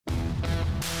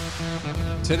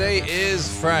Today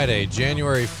is Friday,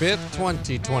 January 5th,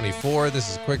 2024.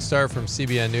 This is Quick Start from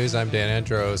CBN News. I'm Dan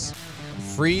Andros.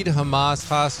 Freed Hamas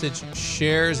hostage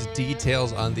shares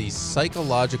details on the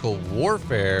psychological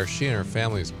warfare she and her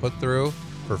family was put through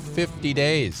for 50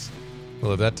 days.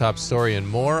 We'll have that top story and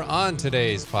more on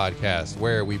today's podcast,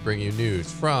 where we bring you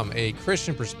news from a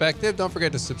Christian perspective. Don't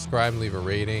forget to subscribe and leave a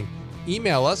rating.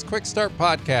 Email us,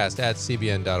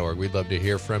 quickstartpodcast@cbn.org. We'd love to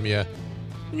hear from you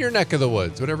in your neck of the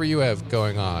woods, whatever you have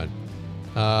going on.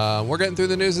 We're getting through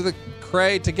the news of the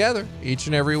cray together each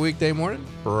and every weekday morning,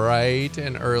 bright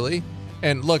and early.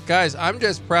 And look, guys, I'm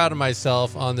just proud of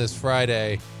myself on this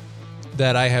Friday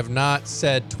that I have not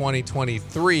said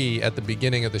 2023 at the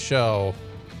beginning of the show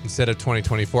instead of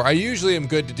 2024. I usually am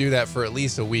good to do that for at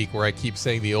least a week, where I keep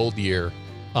saying the old year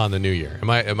on the new year. Am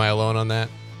I alone on that?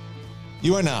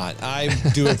 You are not. I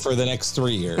do it for the next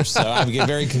 3 years, so I get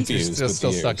very confused. You're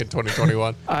still stuck in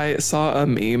 2021. I saw a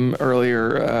meme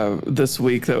earlier this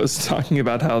week that was talking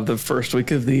about how the first week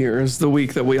of the year is the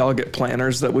week that we all get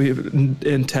planners that we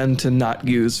intend to not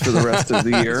use for the rest of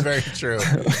the year. It's very true.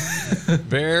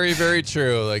 Very, very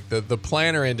true. Like the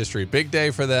planner industry, big day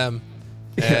for them.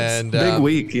 Yes, And big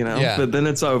week, yeah. but then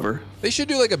it's over. They should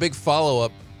do like a big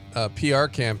follow-up PR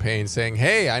campaign saying,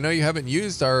 "Hey, I know you haven't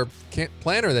used our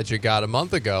planner that you got a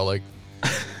month ago." Like,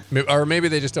 or maybe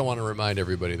they just don't want to remind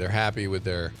everybody. They're happy with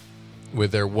their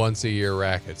once a year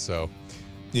racket. So,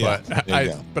 Yeah,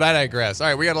 but I digress. All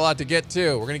right, we got a lot to get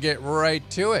to. We're gonna get right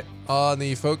to it on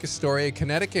the focus story. A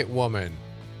Connecticut woman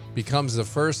becomes the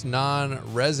first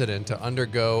non-resident to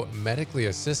undergo medically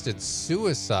assisted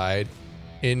suicide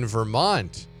in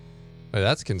Vermont. Well,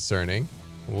 that's concerning.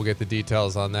 We'll get the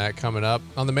details on that coming up.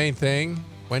 On the main thing,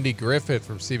 Wendy Griffith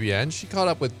from CBN, she caught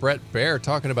up with Bret Baier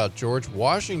talking about George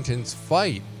Washington's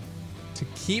fight to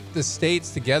keep the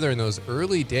states together in those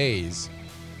early days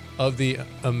of the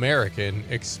American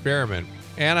experiment.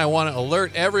 And I want to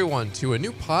alert everyone to a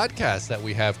new podcast that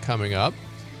we have coming up.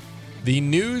 The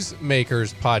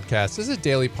Newsmakers podcast. This is a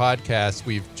daily podcast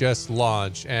we've just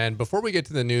launched. And before we get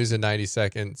to the news in 90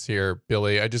 seconds here,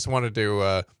 Billy, I just wanted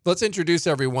to, let's introduce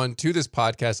everyone to this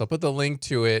podcast. I'll put the link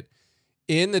to it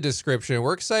in the description.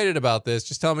 We're excited about this.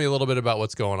 Just tell me a little bit about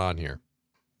what's going on here.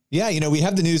 Yeah, we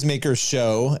have the Newsmakers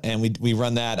show, and we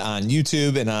run that on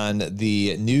YouTube and on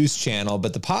the news channel,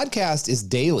 but the podcast is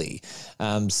daily.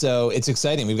 So it's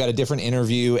exciting. We've got a different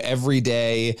interview every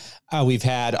day. We've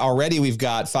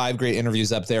got 5 great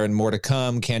interviews up there and more to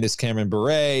come. Candace Cameron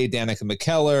Bure, Danica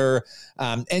McKellar.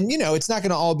 And it's not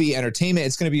going to all be entertainment.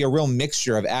 It's going to be a real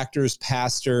mixture of actors,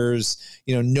 pastors,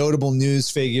 notable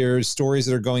news figures, stories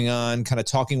that are going on, kind of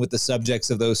talking with the subjects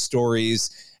of those stories.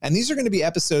 And these are going to be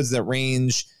episodes that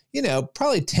range,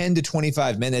 probably 10 to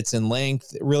 25 minutes in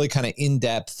length, really kind of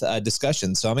in-depth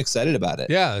discussion. So I'm excited about it.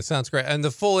 Yeah, that sounds great. And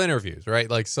the full interviews, right?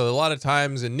 Like, so a lot of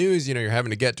times in news, you're having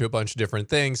to get to a bunch of different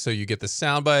things. So you get the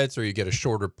sound bites or you get a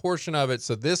shorter portion of it.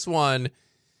 So this one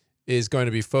is going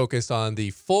to be focused on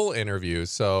the full interview.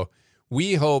 So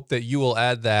we hope that you will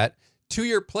add that to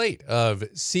your plate of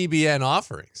CBN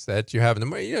offerings that you have in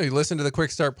the, you listen to the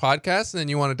Quick Start podcast and then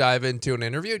you want to dive into an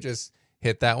interview, just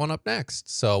hit that one up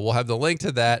next. So we'll have the link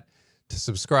to that to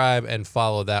subscribe and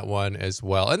follow that one as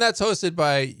well. And that's hosted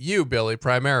by you, Billy,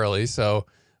 primarily. So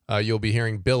you'll be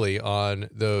hearing Billy on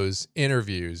those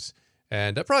interviews,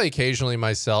 and probably occasionally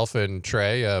myself and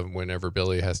Trey whenever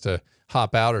Billy has to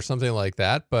hop out or something like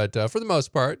that. But for the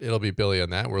most part, it'll be Billy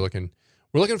on that. We're looking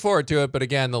forward to it. But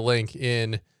again, the link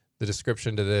in the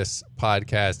description to this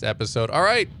podcast episode. All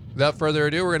right, without further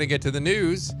ado, we're going to get to the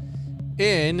news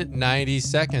in 90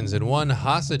 seconds. And one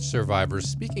hostage survivor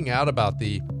speaking out about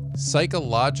the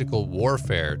psychological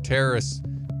warfare terrorists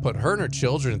put her and her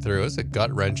children through. It's a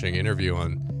gut-wrenching interview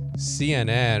on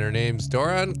CNN. Her name's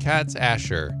Doran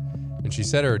Katz-Asher, and she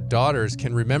said her daughters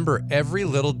can remember every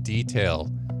little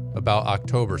detail about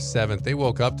October 7th. They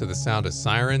woke up to the sound of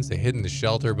sirens. They hid in the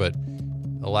shelter, but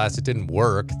alas, it didn't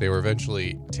work. They were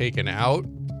eventually taken out,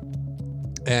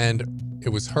 and it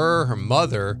was her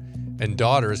mother, and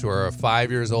daughters who are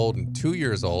 5 years old and 2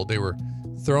 years old. They were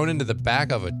thrown into the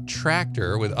back of a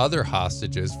tractor with other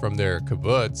hostages from their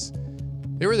kibbutz.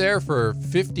 They were there for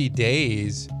 50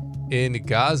 days in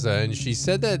Gaza, and she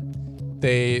said that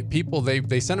they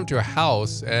sent them to a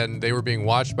house and they were being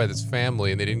watched by this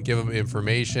family and they didn't give them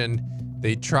information.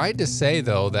 They tried to say,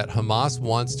 though, that Hamas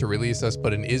wants to release us,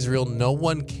 but in Israel, no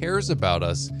one cares about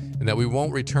us, and that we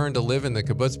won't return to live in the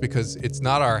kibbutz because it's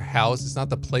not our house. It's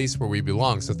not the place where we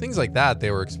belong. So things like that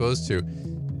they were exposed to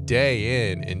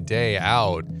day in and day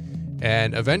out.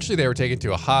 And eventually they were taken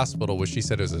to a hospital, which she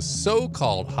said is a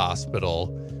so-called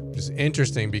hospital, which is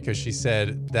interesting because she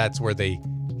said that's where they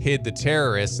hid the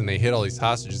terrorists and they hid all these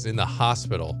hostages in the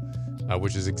hospital,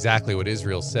 which is exactly what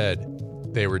Israel said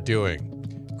they were doing.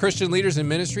 Christian leaders and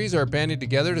ministries are banding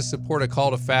together to support a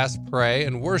call to fast, pray,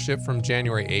 and worship from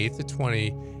January 8th to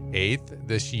 28th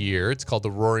this year. It's called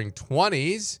the Roaring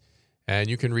Twenties, and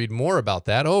you can read more about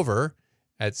that over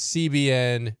at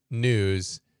cbnnews.com.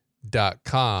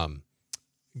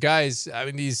 Guys,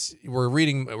 I mean,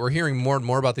 we're hearing more and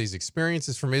more about these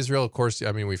experiences from Israel. Of course,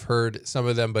 I mean, we've heard some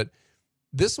of them, but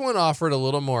this one offered a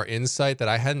little more insight that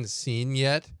I hadn't seen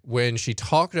yet when she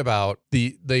talked about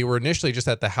they were initially just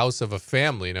at the house of a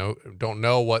family. Don't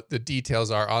know what the details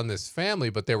are on this family,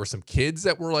 but there were some kids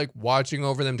that were like watching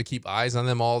over them to keep eyes on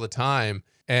them all the time.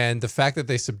 And the fact that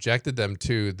they subjected them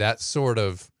to that sort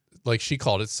of, like she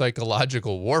called it,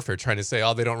 psychological warfare, trying to say,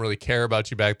 oh, they don't really care about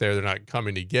you back there. They're not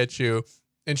coming to get you.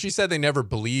 And she said they never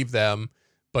believed them,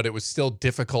 but it was still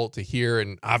difficult to hear.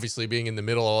 And obviously being in the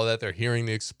middle of all that, they're hearing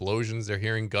the explosions, they're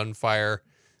hearing gunfire,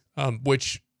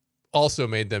 which also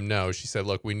made them know. She said,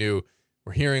 look, we knew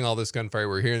we're hearing all this gunfire.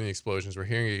 We're hearing the explosions. We're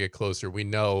hearing it get closer. We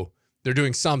know they're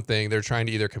doing something. They're trying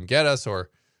to either come get us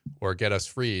or get us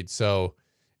freed. So,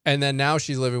 and then now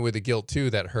she's living with the guilt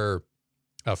too, that her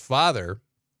father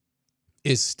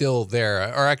is still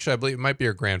there. Or actually, I believe it might be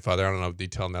her grandfather. I don't know the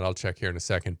detail on that. I'll check here in a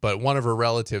second. But one of her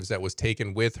relatives that was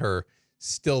taken with her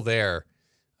still there,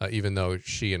 even though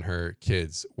she and her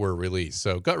kids were released.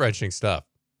 So gut-wrenching stuff.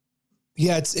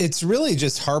 Yeah, it's really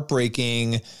just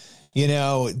heartbreaking,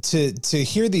 to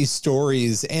hear these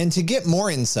stories and to get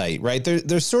more insight, right?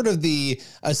 There's sort of the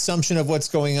assumption of what's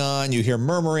going on. You hear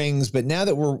murmurings, but now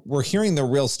that we're hearing the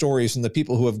real stories from the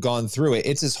people who have gone through it,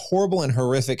 it's as horrible and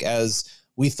horrific as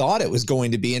we thought it was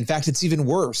going to be. In fact, it's even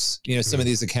worse, some of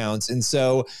these accounts. And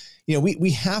so,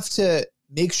 we have to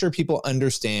make sure people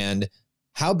understand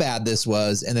how bad this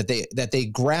was and that they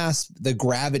grasp the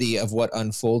gravity of what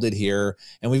unfolded here.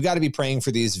 And we've got to be praying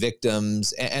for these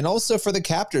victims and also for the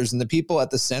captors and the people at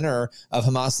the center of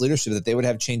Hamas leadership, that they would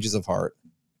have changes of heart.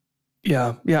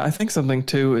 Yeah. I think something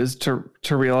too is to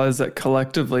realize that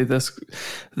collectively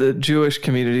the Jewish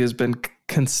community has been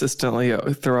consistently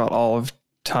throughout all of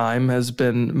time has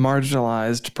been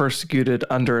marginalized, persecuted,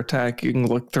 under attack. You can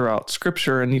look throughout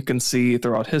scripture and you can see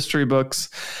throughout history books.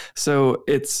 So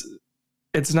it's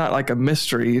not like a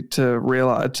mystery to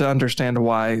understand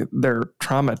why they're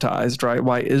traumatized, right?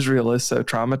 Why Israel is so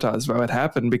traumatized by what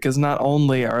happened, because not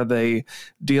only are they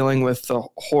dealing with the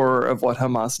horror of what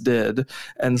Hamas did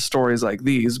and stories like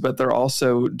these, but they're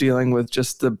also dealing with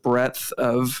just the breadth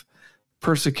of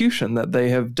persecution that they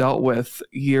have dealt with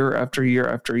year after year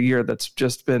after year, that's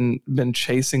just been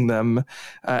chasing them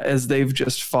as they've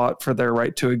just fought for their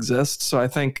right to exist. So I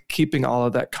think keeping all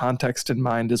of that context in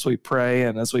mind as we pray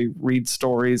and as we read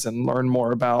stories and learn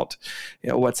more about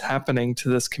what's happening to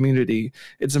this community,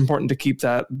 it's important to keep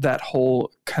that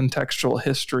whole contextual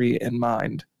history in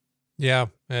mind. Yeah,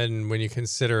 and when you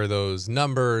consider those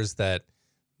numbers that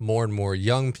more and more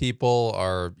young people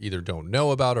are either don't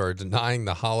know about or are denying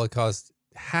the Holocaust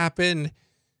happened,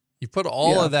 you put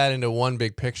all of that into one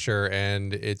big picture,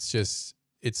 and it's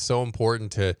so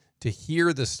important to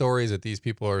hear the stories that these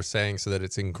people are saying so that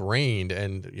it's ingrained.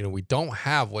 And we don't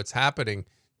have what's happening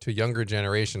to younger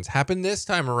generations happen this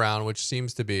time around, which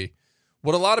seems to be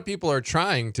what a lot of people are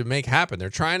trying to make happen.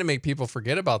 They're trying to make people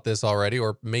forget about this already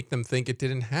or make them think it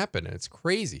didn't happen. And it's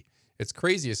crazy. It's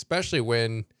crazy, especially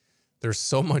when there's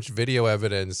so much video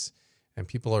evidence and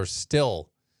people are still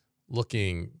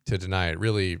looking to deny it.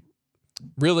 Really,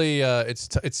 it's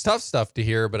tough stuff to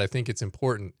hear, but I think it's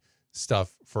important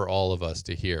stuff for all of us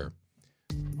to hear.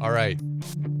 All right.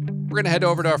 We're going to head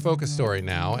over to our focus story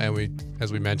now. And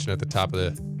as we mentioned at the top of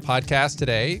the podcast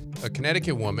today, a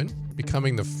Connecticut woman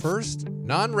becoming the first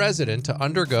non-resident to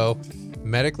undergo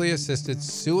medically assisted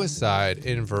suicide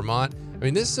in Vermont. I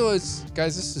mean, this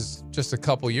is just a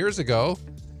couple years ago.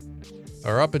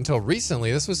 Or up until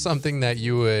recently, this was something that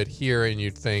you would hear and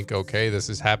you'd think, okay, this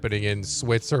is happening in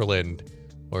Switzerland,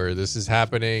 or this is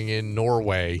happening in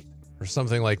Norway, or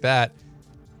something like that.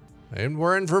 And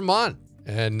we're in Vermont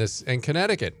and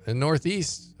Connecticut, the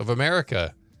Northeast of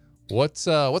America. What's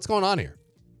going on here?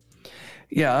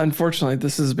 Yeah, unfortunately,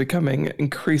 this is becoming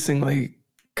increasingly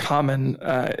common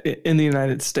in the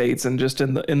United States and just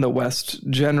in the West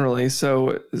generally.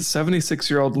 So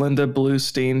 76-year-old Linda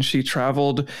Bluestein, she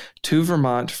traveled to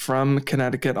Vermont from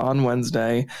Connecticut on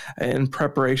Wednesday in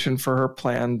preparation for her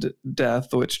planned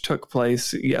death, which took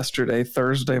place yesterday,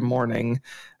 Thursday morning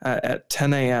at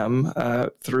 10 a.m.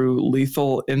 Through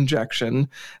lethal injection.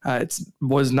 It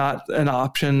was not an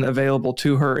option available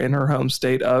to her in her home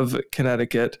state of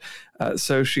Connecticut.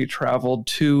 So she traveled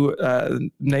to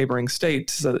neighboring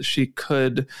states so that she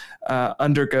could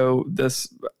undergo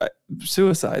this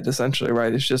suicide, essentially,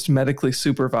 right? It's just medically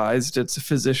supervised. It's a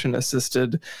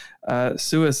physician-assisted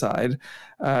suicide.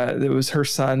 It was her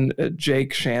son,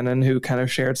 Jake Shannon, who kind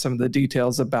of shared some of the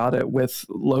details about it with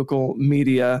local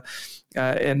media.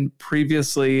 And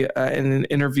previously, in an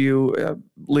interview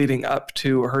leading up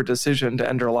to her decision to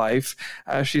end her life,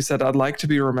 she said, "I'd like to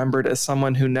be remembered as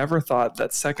someone who never thought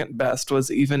that second best was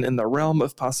even in the realm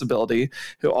of possibility,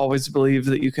 who always believed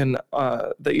that you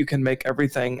can make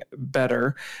everything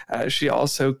better." She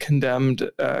also condemned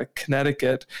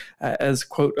Connecticut as,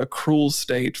 quote, "a cruel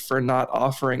state for not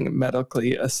offering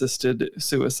medically assisted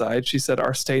suicide." She said,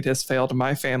 "Our state has failed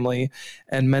my family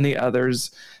and many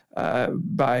others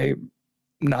by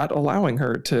not allowing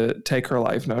her to take her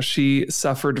life." Now, she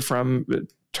suffered from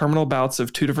terminal bouts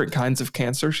of two different kinds of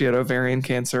cancer. She had ovarian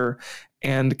cancer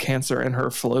and cancer in her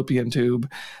fallopian tube.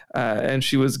 And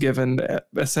she was given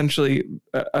essentially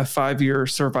a 5-year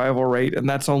survival rate, and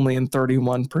that's only in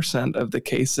 31% of the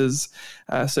cases.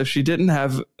 So she didn't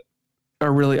have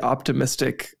a really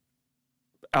optimistic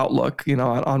outlook,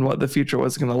 on what the future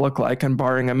was going to look like. And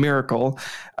barring a miracle,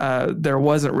 there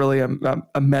wasn't really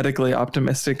a medically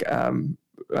optimistic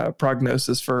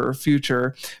prognosis for her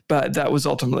future, but that was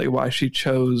ultimately why she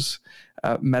chose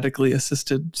medically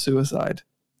assisted suicide.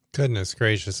 Goodness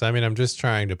gracious. I mean, I'm just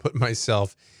trying to put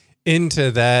myself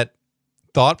into that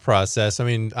thought process. I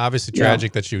mean, obviously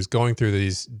tragic that she was going through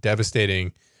these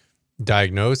devastating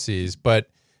diagnoses, but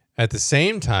at the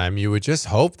same time, you would just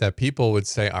hope that people would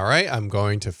say, all right, I'm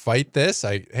going to fight this.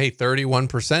 Hey,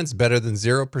 31% is better than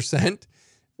 0%.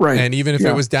 Right. And even if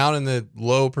it was down in the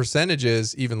low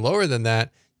percentages, even lower than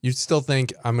that, you'd still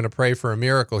think, I'm going to pray for a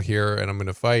miracle here and I'm going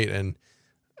to fight. And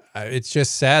it's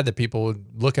just sad that people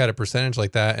would look at a percentage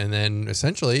like that and then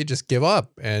essentially just give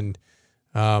up. And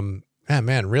man,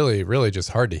 really, really just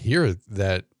hard to hear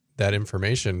that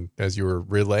information as you were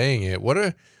relaying it. What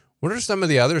are some of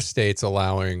the other states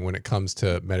allowing when it comes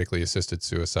to medically assisted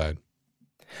suicide?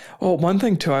 Well, one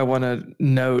thing too I want to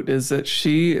note is that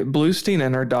Bluestein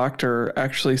and her doctor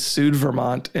actually sued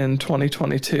Vermont in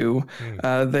 2022.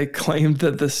 They claimed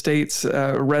that the state's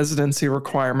residency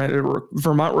requirement,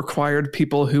 Vermont required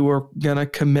people who were going to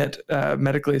commit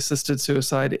medically assisted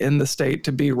suicide in the state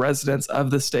to be residents of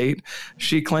the state.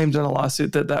 She claimed in a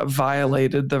lawsuit that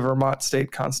violated the Vermont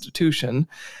state constitution.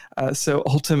 So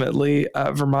ultimately,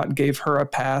 Vermont gave her a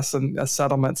pass and a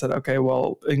settlement, said, okay,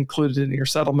 well, included in your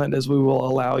settlement is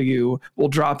we'll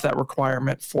drop that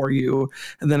requirement for you.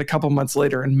 And then a couple months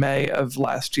later, in May of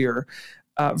last year,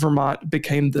 Vermont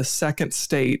became the second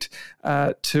state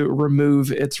to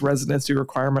remove its residency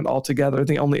requirement altogether.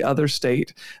 The only other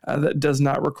state that does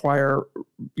not require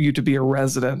you to be a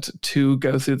resident to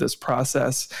go through this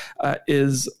process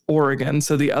is Oregon.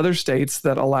 So the other states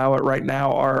that allow it right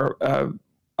now are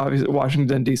obviously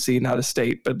Washington, D.C., not a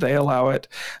state, but they allow it.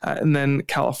 And then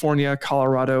California,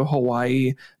 Colorado,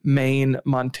 Hawaii, Maine,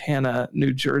 Montana,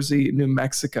 New Jersey, New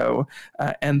Mexico,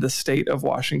 and the state of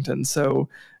Washington. So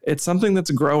it's something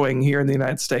that's growing here in the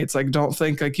United States. Like, don't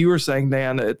think, like you were saying,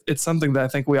 Dan, it's something that I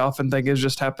think we often think is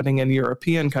just happening in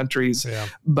European countries,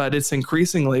 but it's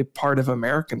increasingly part of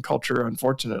American culture,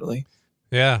 unfortunately.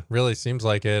 Yeah, really seems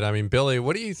like it. I mean, Billy,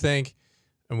 what do you think?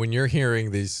 And when you're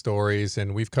hearing these stories,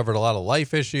 and we've covered a lot of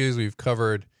life issues, we've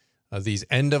covered these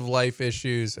end of life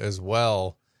issues as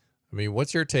well. I mean,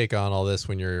 what's your take on all this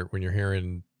when you're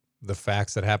hearing the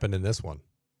facts that happened in this one?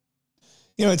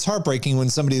 It's heartbreaking when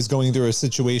somebody is going through a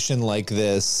situation like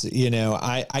this.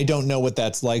 I don't know what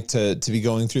that's like to be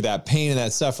going through that pain and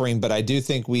that suffering, but I do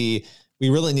think we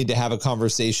really need to have a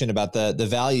conversation about the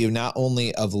value not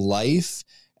only of life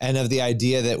and of the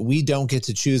idea that we don't get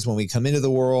to choose when we come into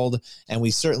the world, and we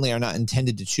certainly are not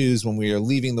intended to choose when we are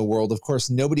leaving the world. Of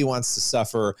course, nobody wants to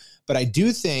suffer, but I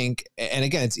do think, and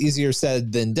again, it's easier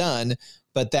said than done,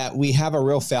 but that we have a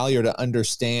real failure to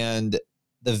understand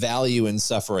the value in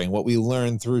suffering, what we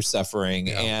learn through suffering.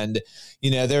 Yeah. And,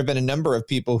 there have been a number of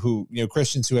people who,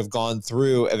 Christians who have gone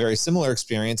through a very similar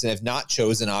experience and have not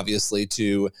chosen, obviously,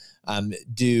 to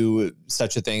do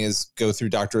such a thing as go through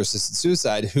doctor-assisted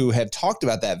suicide, who have talked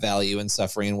about that value in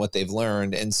suffering and what they've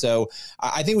learned. And so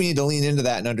I think we need to lean into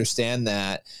that and understand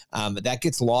that that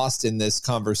gets lost in this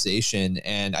conversation.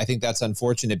 And I think that's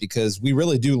unfortunate because we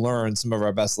really do learn some of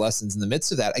our best lessons in the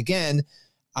midst of that. Again,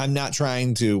 I'm not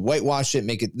trying to whitewash it,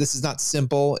 this is not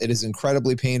simple. It is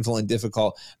incredibly painful and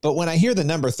difficult. But when I hear the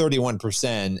number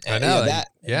 31%,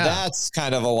 that's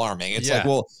kind of alarming. It's like,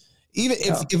 well, even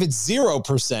if it's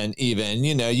 0%, even,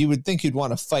 you would think you'd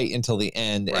want to fight until the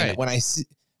end. Right. And when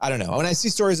I I don't know. When I see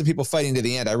stories of people fighting to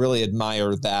the end, I really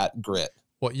admire that grit.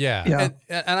 Well, yeah.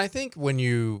 And I think when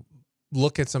you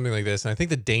look at something like this, and I think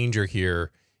the danger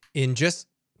here in just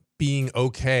being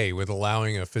okay with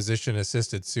allowing a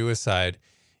physician-assisted suicide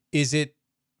is it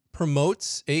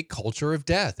promotes a culture of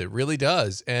death. It really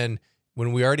does. And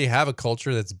when we already have a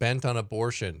culture that's bent on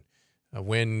abortion,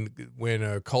 when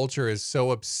a culture is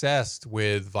so obsessed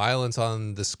with violence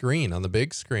on the screen, on the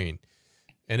big screen,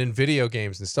 and in video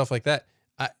games and stuff like that,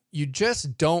 you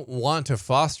just don't want to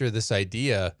foster this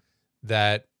idea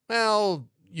that, well,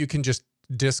 you can just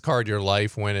discard your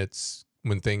life when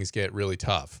things get really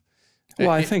tough. Well,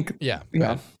 I think,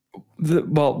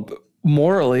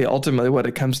 morally, ultimately, what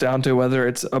it comes down to, whether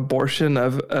it's abortion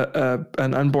of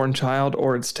an unborn child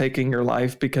or it's taking your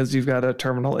life because you've got a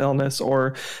terminal illness,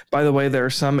 or, by the way, there are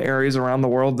some areas around the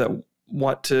world that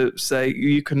want to say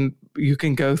you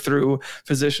can go through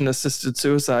physician-assisted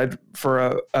suicide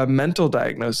for a mental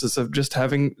diagnosis of just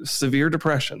having severe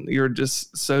depression. You're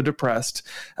just so depressed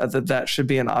that should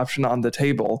be an option on the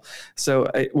table.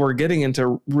 So we're getting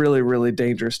into really, really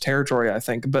dangerous territory, I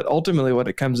think. But ultimately, what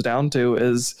it comes down to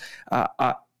is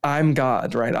I'm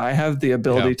God, right? I have the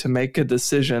ability to make a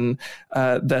decision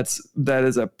that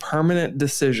is a permanent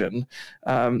decision,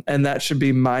 and that should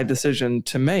be my decision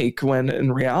to make. When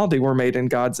in reality, we're made in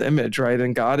God's image, right?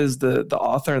 And God is the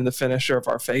author and the finisher of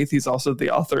our faith. He's also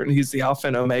the author, and He's the Alpha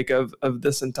and Omega of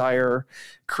this entire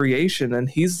creation,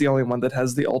 and He's the only one that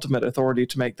has the ultimate authority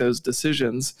to make those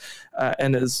decisions.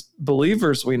 And as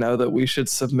believers, we know that we should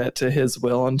submit to His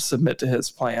will and submit to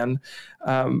His plan.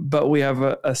 But we have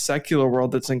a secular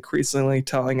world that's increasingly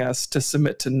telling us to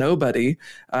submit to nobody,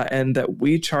 and that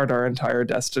we chart our entire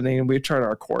destiny and we chart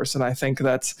our course. And I think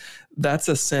that's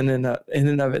a sin in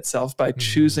and of itself by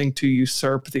choosing to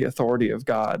usurp the authority of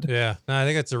God. Yeah, no, I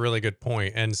think that's a really good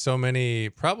point. And so many,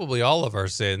 probably all of our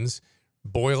sins,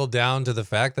 boil down to the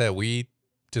fact that we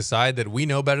decide that we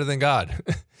know better than God,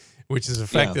 which is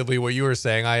effectively what you were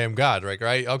saying. I am God, right?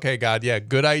 Okay, God, yeah,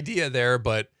 good idea there,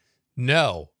 but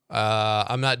no.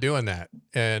 I'm not doing that,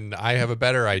 and I have a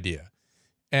better idea.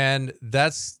 And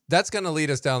that's going to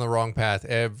lead us down the wrong path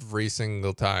every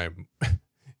single time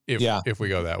if we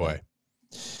go that way.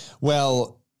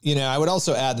 Well, I would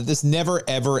also add that this never,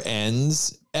 ever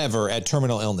ends ever at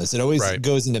terminal illness. It always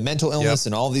goes into mental illness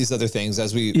and all these other things,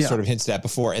 as we sort of hinted at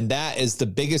before. And that is the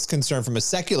biggest concern from a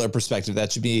secular perspective.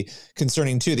 That should be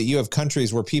concerning too, that you have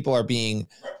countries where people are being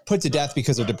put to death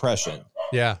because of depression.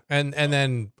 Yeah. And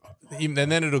then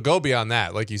it'll go beyond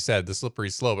that. Like you said, the slippery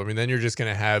slope. I mean, then you're just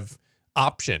going to have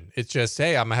option. It's just,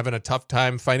 hey, I'm having a tough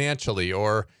time financially,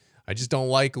 or I just don't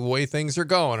like the way things are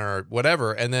going, or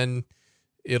whatever. And then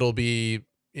it'll be,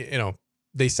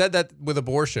 they said that with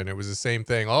abortion, it was the same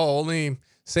thing. Oh, only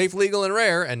safe, legal, and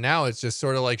rare. And now it's just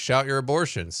sort of like shout your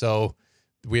abortion. So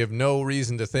we have no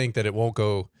reason to think that it won't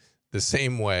go the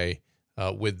same way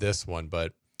with this one.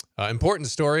 But important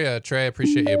story. Trey, I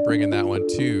appreciate you bringing that one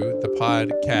to the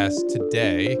podcast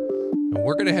today. And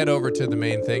we're going to head over to the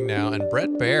main thing now. And Bret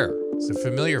Baier is a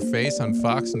familiar face on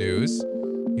Fox News.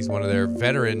 He's one of their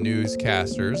veteran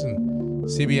newscasters. And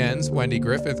CBN's Wendy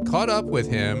Griffith caught up with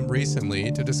him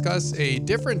recently to discuss a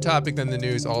different topic than the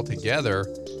news altogether.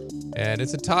 And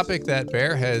it's a topic that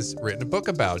Baier has written a book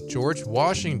about, George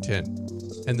Washington,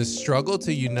 and the struggle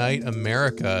to unite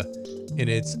America in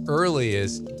its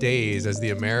earliest days as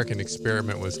the American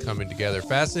experiment was coming together.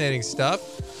 Fascinating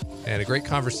stuff and a great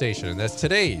conversation. And that's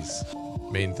today's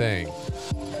main thing.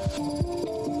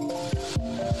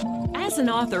 As an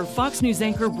author, Fox News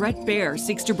anchor Bret Baier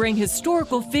seeks to bring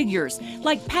historical figures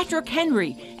like Patrick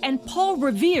Henry and Paul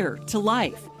Revere to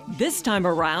life. This time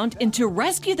around, in To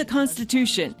Rescue the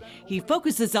Constitution, he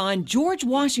focuses on George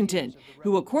Washington,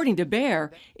 who, according to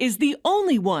Baier, is the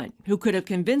only one who could have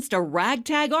convinced a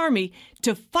ragtag army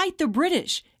to fight the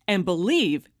British and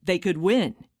believe they could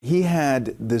win. He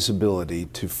had this ability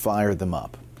to fire them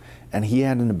up, and he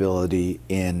had an ability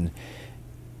in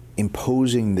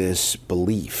imposing this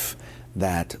belief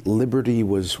that liberty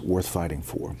was worth fighting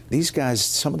for. These guys,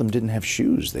 some of them didn't have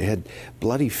shoes. They had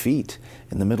bloody feet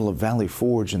in the middle of Valley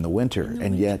Forge in the winter,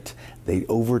 and yet they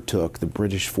overtook the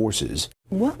British forces.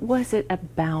 What was it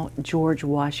about George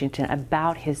Washington,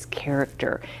 about his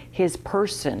character, his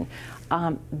person,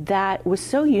 that was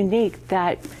so unique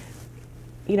that,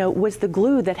 was the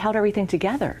glue that held everything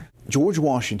together? George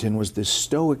Washington was this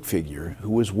stoic figure who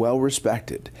was well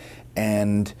respected,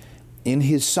 and in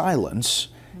his silence,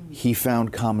 he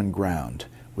found common ground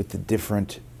with the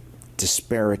different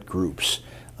disparate groups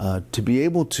to be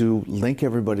able to link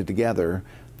everybody together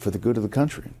for the good of the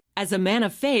country. As a man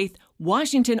of faith,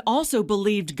 Washington also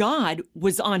believed God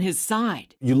was on his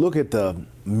side. You look at the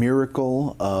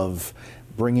miracle of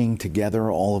bringing together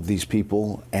all of these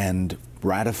people and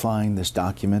ratifying this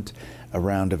document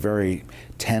around a very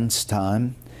tense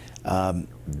time.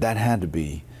 That had to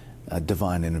be a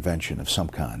divine intervention of some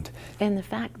kind. And the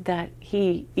fact that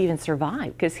he even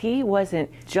survived, because he wasn't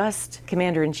just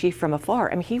commander-in-chief from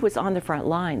afar. I mean, he was on the front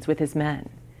lines with his men,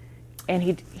 and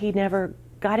he never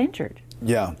got injured.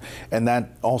 Yeah, and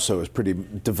that also is pretty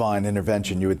divine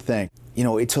intervention, you would think. You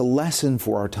know, it's a lesson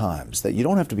for our times that you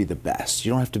don't have to be the best.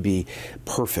 You don't have to be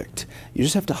perfect. You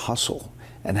just have to hustle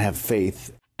and have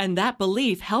faith. And that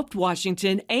belief helped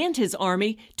Washington and his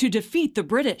army to defeat the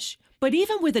British. But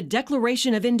even with a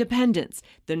Declaration of Independence,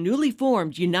 the newly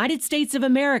formed United States of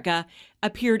America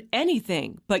appeared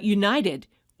anything but united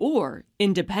or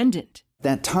independent.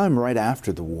 That time right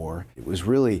after the war, it was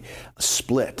really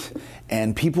split,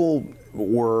 and people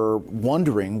were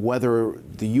wondering whether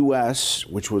the U.S.,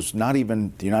 which was not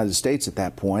even the United States at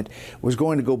that point, was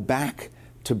going to go back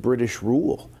to British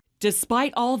rule.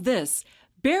 Despite all this,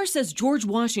 Baier says George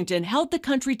Washington held the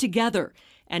country together,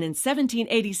 and in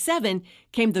 1787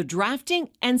 came the drafting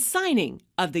and signing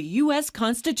of the U.S.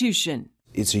 Constitution.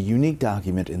 It's a unique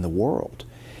document in the world,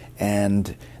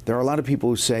 and there are a lot of people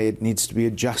who say it needs to be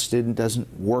adjusted and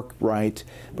doesn't work right,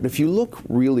 but if you look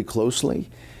really closely,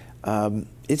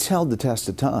 it's held the test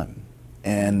of time,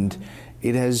 and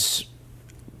it has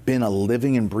been a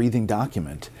living and breathing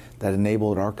document that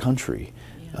enabled our country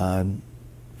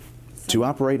to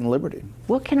operate in liberty.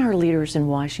 What can our leaders in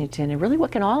Washington, and really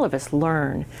what can all of us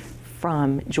learn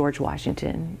from George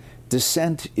Washington?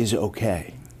 Dissent is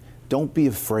okay. Don't be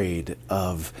afraid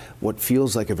of what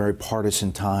feels like a very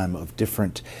partisan time of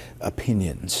different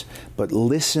opinions, but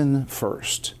listen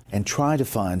first and try to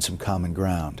find some common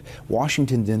ground.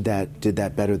 Washington did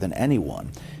that better than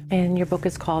anyone. And your book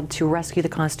is called To Rescue the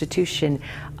Constitution,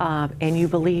 and you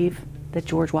believe that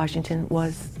George Washington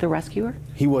was the rescuer?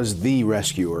 He was the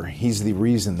rescuer. He's the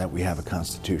reason that we have a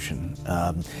Constitution.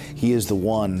 He is the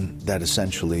one that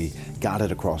essentially got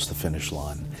it across the finish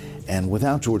line. And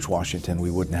without George Washington,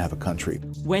 we wouldn't have a country.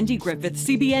 Wendy Griffith,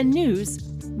 CBN News,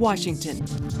 Washington.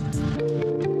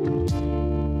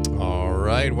 All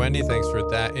right, Wendy, thanks for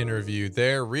that interview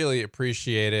there. Really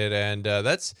appreciate it. And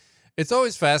it's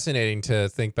always fascinating to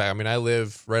think back. I mean, I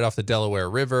live right off the Delaware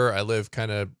River. I live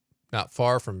kind of not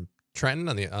far from Trenton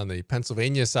on the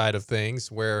Pennsylvania side of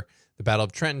things, where the Battle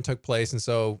of Trenton took place. And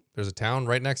so there's a town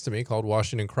right next to me called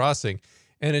Washington Crossing.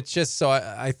 And it's just, so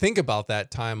I think about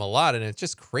that time a lot, and it's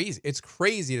just crazy. It's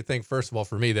crazy to think, first of all,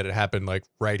 for me, that it happened like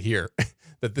right here,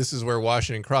 that this is where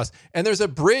Washington crossed. And there's a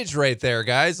bridge right there,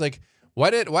 guys. Like, why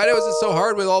was it so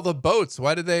hard with all the boats?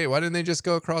 Why didn't they just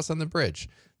go across on the bridge?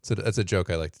 So that's a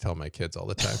joke I like to tell my kids all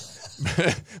the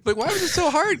time. Like, why was it so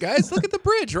hard, guys? Look at the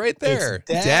bridge right there.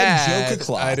 It's dad joke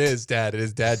o'clock. It is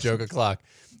dad joke o'clock.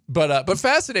 But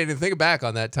fascinating to think back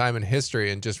on that time in history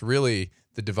and just really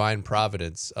the divine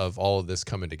providence of all of this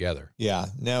coming together. Yeah,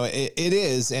 no, it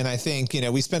is. And I think,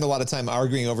 we spend a lot of time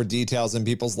arguing over details in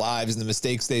people's lives and the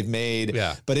mistakes they've made.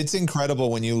 Yeah. But it's incredible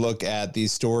when you look at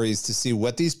these stories to see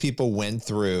what these people went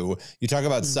through. You talk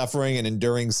about suffering and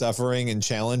enduring suffering and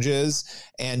challenges.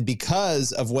 And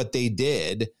because of what they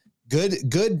did,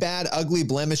 good, bad, ugly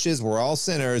blemishes, we're all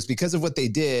sinners. Because of what they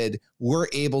did, we're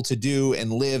able to do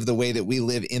and live the way that we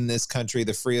live in this country,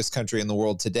 the freest country in the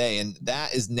world today. And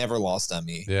that is never lost on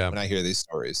me when I hear these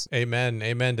stories. Amen.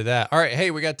 Amen to that. All right.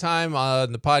 Hey, we got time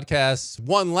on the podcast.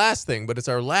 One last thing, but it's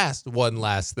our one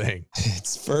last thing.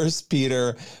 It's 1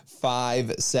 Peter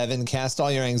 5:7. Cast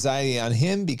all your anxiety on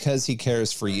him because he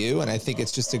cares for you. And I think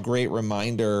it's just a great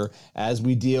reminder as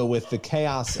we deal with the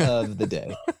chaos of the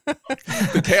day.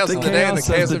 The chaos of the day and the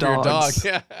chaos of your dog.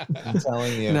 Yeah. I'm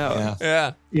telling you. No.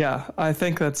 Yeah. I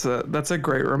think that's a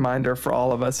great reminder for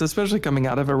all of us, especially coming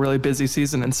out of a really busy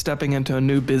season and stepping into a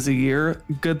new busy year.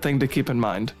 Good thing to keep in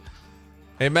mind.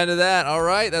 Amen to that. All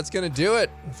right, that's going to do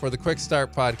it for the Quick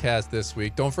Start podcast this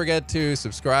week. Don't forget to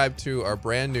subscribe to our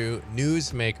brand new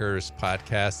Newsmakers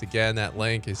podcast. Again, that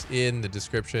link is in the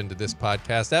description to this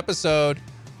podcast episode.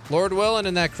 Lord willing,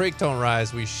 and that creek don't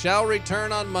rise, we shall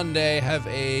return on Monday. Have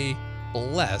a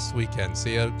blessed weekend.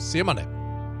 See you Monday.